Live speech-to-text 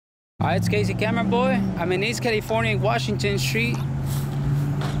Alright, it's Casey Camera Boy. I'm in East California, Washington Street.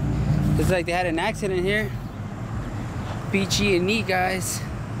 Looks like they had an accident here. PG&E guys.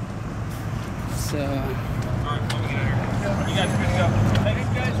 So. Alright, let me get out here. You guys good to go? Thanks,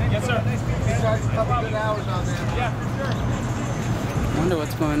 guys. Yes, sir. You guys a couple good hours on there. Yeah, for sure. Wonder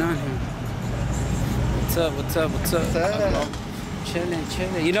what's going on here. What's up? What's up? What's up? Chilling,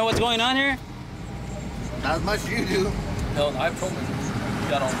 chilling. You know what's going on here? Not as much as you do. Hell, I've told him.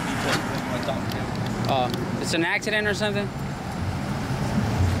 Got all the details when I talked to him. Oh, it's an accident or something?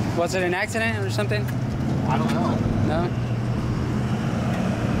 Was it an accident or something? I don't know. No?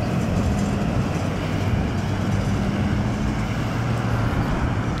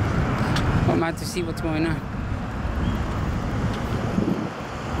 I'm about to see what's going on.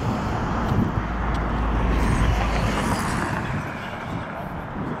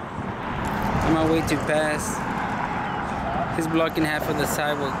 I'm on my way too fast. He's blocking half of the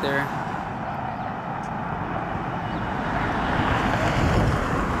sidewalk there.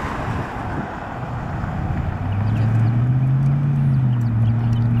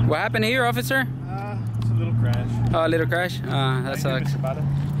 What happened here, officer? It's a little crash. Oh, a little crash? That sucks. About it?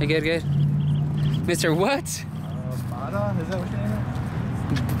 Hey, good, good. Mr. What? Spada? Is that what your name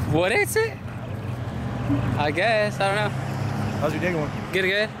is? What is it? I guess. I don't know. How's your day going? Good,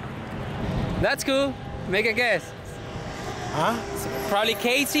 good. That's cool. Make a guess. Huh? Probably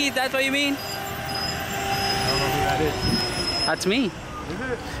Casey, if that's what you mean? I don't know who that is. That's me. Is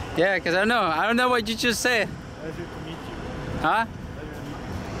it? Yeah, because I don't know what you just said. Pleasure to meet you. Huh? Pleasure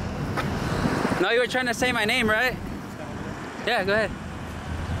to meet No, you were trying to say my name, right? Yeah, go ahead.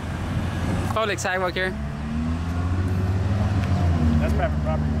 Public sidewalk here. you. That's private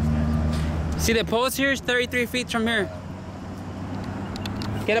property. See the post here is 33 feet from here.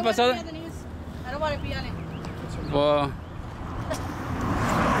 ¿Qué le pasó? I don't want to be on it. Well,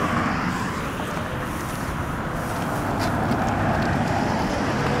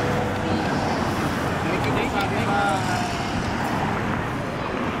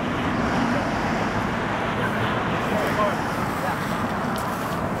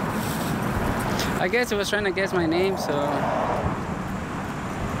 I guess it was trying to guess my name, so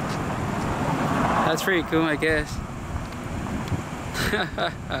that's pretty cool, I guess.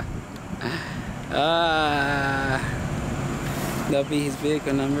 That'll be his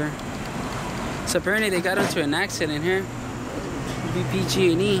vehicle number. So apparently they got into an accident here.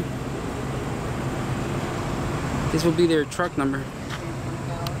 PG&E. This will be their truck number.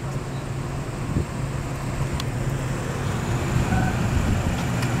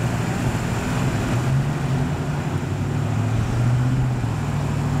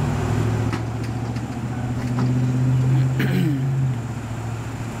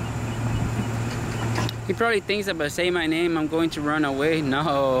 He probably thinks that by saying my name, I'm going to run away.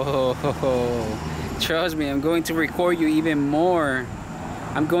 No, trust me, I'm going to record you even more.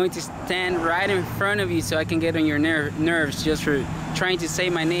 I'm going to stand right in front of you so I can get on your nerves just for trying to say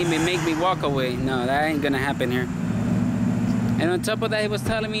my name and make me walk away. No, that ain't gonna happen here. And on top of that, he was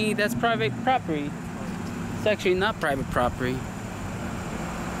telling me that's private property. It's actually not private property.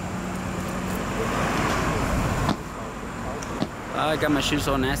 Oh, I got my shoes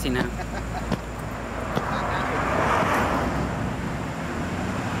all nasty now.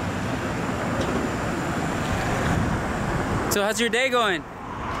 So how's your day going?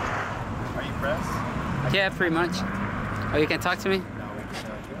 Are you pressed? Yeah, pretty much. Oh, you can't talk to me? No, we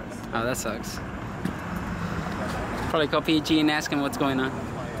can Oh, that sucks. Probably call PG and ask him what's going on.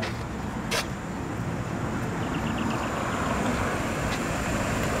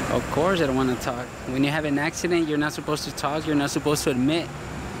 Of course I don't want to talk. When you have an accident, you're not supposed to talk. You're not supposed to admit.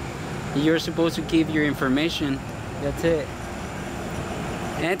 You're supposed to give your information. That's it.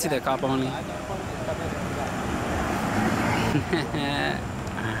 And to the cop only.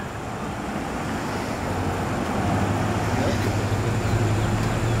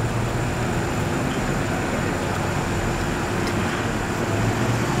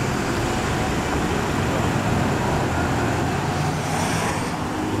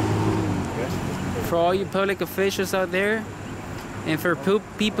 For all you public officials out there, and for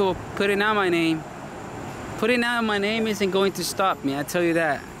people putting out my name isn't going to stop me, I tell you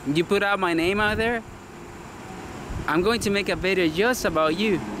that. You put out my name out there, I'm going to make a video just about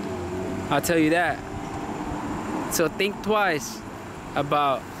you. I'll tell you that. So think twice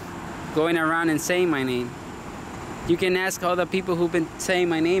about going around and saying my name. You can ask all the people who've been saying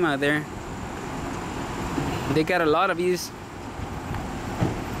my name out there. They got a lot of views.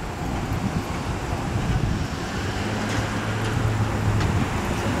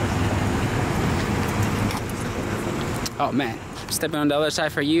 Oh man. Stepping on the other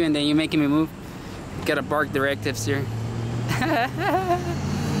side for you, and then you making me move. Gotta bark directives here.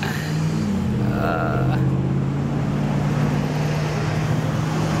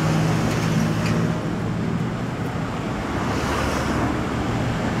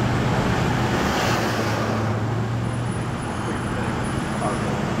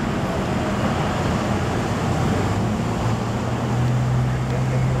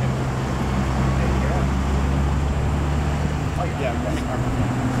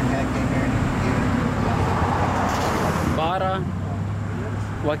 Bada.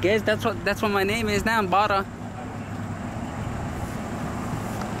 Well, I guess that's what my name is now, Bada.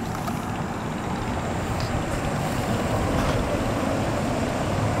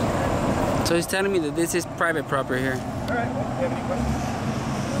 So he's telling me that this is private property here. All right. Well, do you have any questions?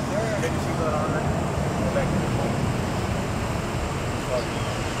 Maybe see that on there. Go back to the phone.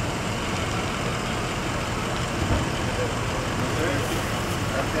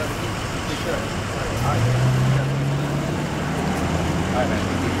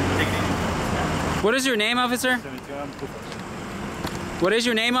 What is your name, officer? What is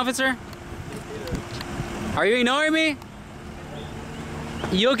your name, officer? Are you ignoring me?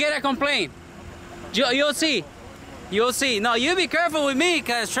 You'll get a complaint. You'll see. You'll see. No, you be careful with me,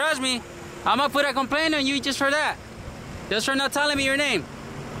 because trust me, I'm going to put a complaint on you just for that. Just for not telling me your name.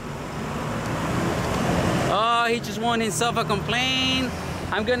 Oh, he just won himself a complaint.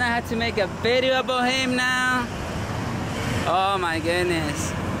 I'm going to have to make a video about him now. Oh my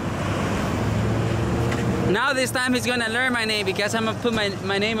goodness. Now this time he's gonna learn my name, because I'm gonna put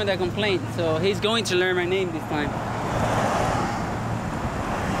my name on the complaint. So he's going to learn my name this time.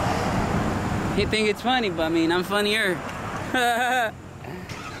 He think it's funny, but I mean, I'm funnier.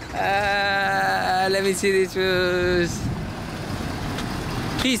 Let me see these shoes.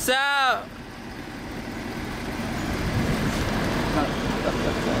 Peace out.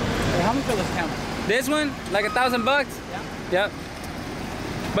 Hey, how much are those cameras? This one, like $1,000 bucks. Yeah. Yep.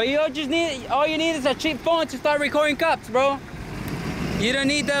 But all you need is a cheap phone to start recording cops, bro. You don't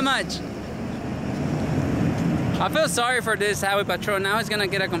need that much. I feel sorry for this highway patrol. Now he's gonna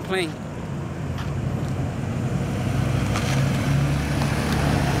get a complaint.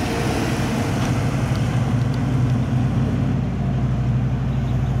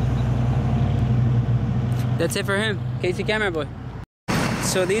 That's it for him. Casey Camera Boy.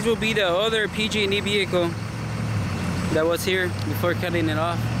 So these will be the other PG&E vehicle that was here before cutting it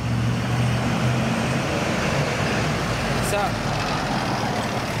off. What's up?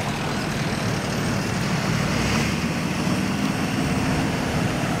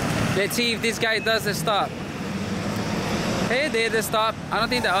 Let's see if this guy does the stop. Hey, it did the stop. I don't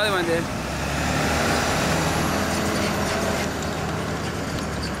think the other one did.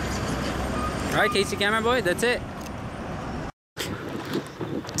 Alright, Casey Camera Boy, that's it.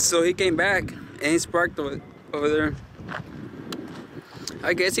 So he came back and he's parked over there.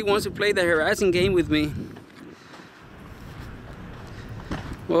 I guess he wants to play the harassing game with me.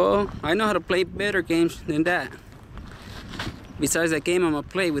 Well, I know how to play better games than that. Besides that game, I'm gonna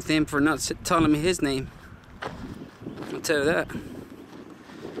play with him for not telling me his name. I'll tell you that.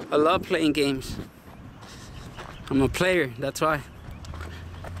 I love playing games. I'm a player, that's why.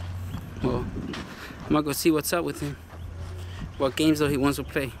 Well, I'm gonna go see what's up with him. What games though he wants to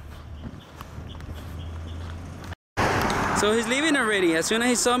play. So he's leaving already. As soon as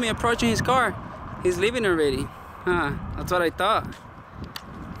he saw me approaching his car, he's leaving already. Huh, that's what I thought.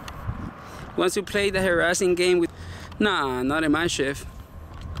 Wants to play the harassing game with... Nah, not in my shift.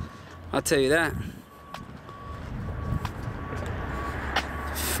 I'll tell you that.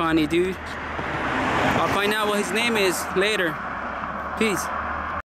 Funny dude. I'll find out what his name is later. Peace.